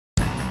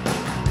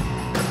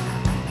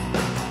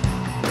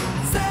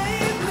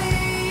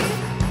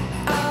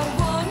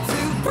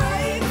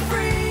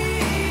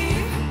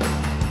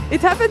It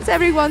happens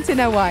every once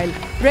in a while.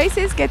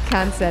 Races get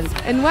cancelled,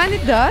 and when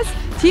it does,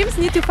 teams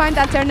need to find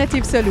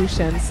alternative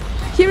solutions.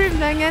 Here in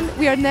Wengen,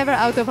 we are never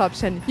out of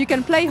option. You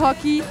can play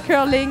hockey,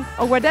 curling,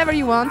 or whatever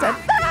you want and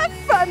have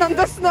fun on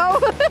the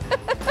snow.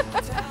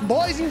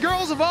 Boys and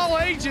girls of all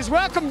ages,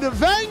 welcome to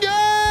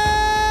Wengen!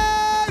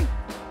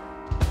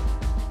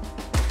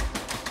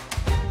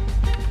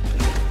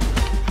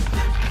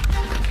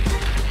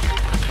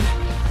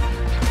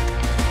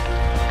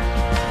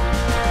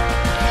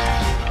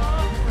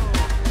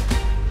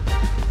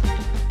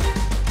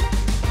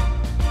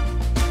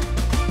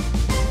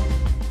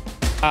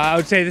 I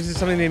would say this is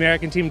something the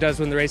American team does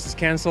when the race is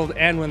cancelled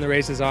and when the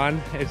race is on.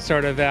 It's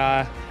sort of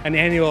an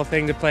annual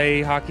thing to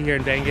play hockey here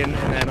in Wengen,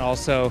 and then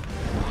also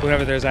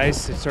whenever there's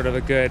ice, it's sort of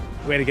a good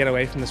way to get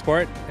away from the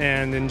sport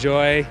and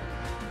enjoy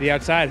the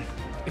outside.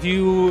 If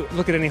you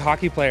look at any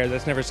hockey player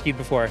that's never skied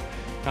before,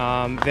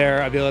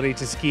 their ability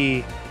to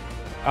ski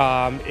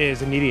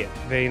is immediate.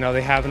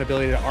 They have an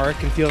ability to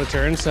arc and feel the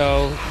turn,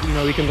 so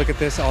we can look at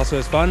this also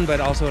as fun, but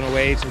also in a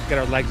way to get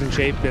our legs in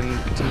shape and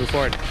to move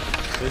forward.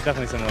 There's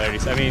definitely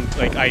similarities. I mean,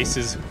 like, ice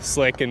is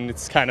slick and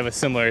it's kind of a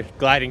similar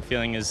gliding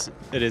feeling as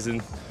it is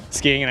in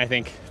skiing, and I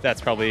think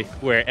that's probably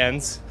where it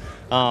ends.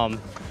 I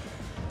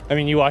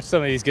mean, you watch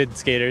some of these good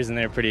skaters and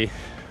they're pretty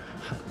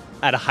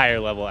at a higher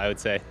level, I would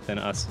say, than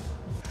us.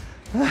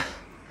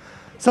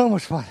 So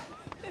much fun.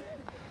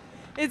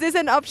 Is this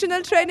an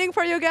optional training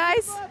for you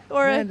guys?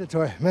 Or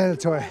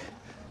Mandatory.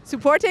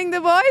 supporting the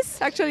boys?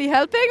 Actually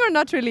helping or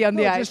not really on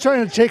the ice? Just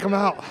trying to take them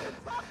out.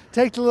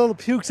 Take the little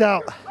pukes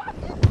out.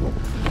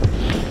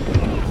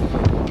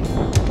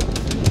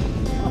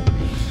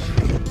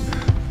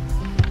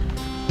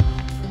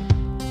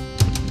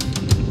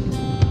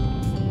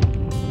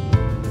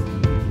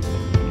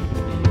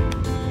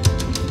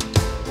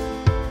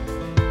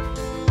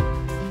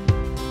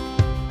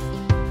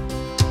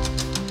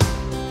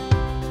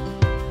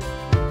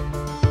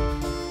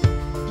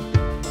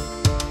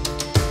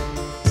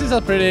 This is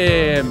a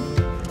pretty,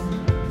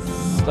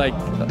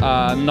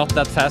 not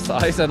that fast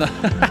ice, and the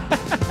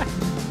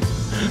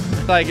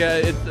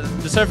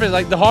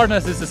surface, the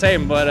hardness is the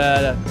same, but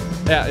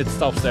yeah, it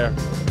stops there.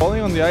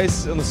 Falling on the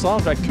ice on the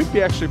soft track could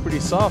be actually pretty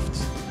soft.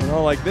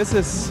 This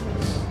is.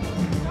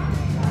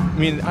 I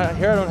mean,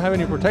 here I don't have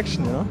any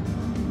protection.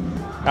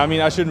 I mean,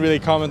 I shouldn't really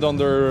comment on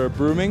their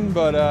brooming,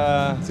 but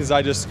since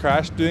I just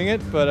crashed doing it,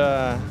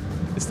 but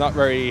it's not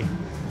very.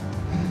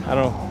 I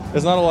don't know.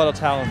 There's not a lot of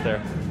talent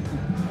there.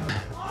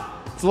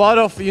 It's a lot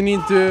of, you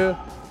need to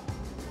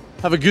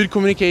have a good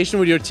communication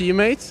with your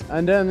teammates,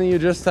 and then you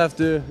just have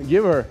to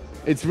give her.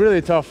 It's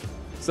really tough.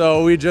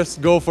 So we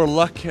just go for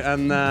luck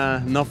and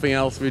nothing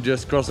else. We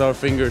just cross our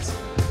fingers.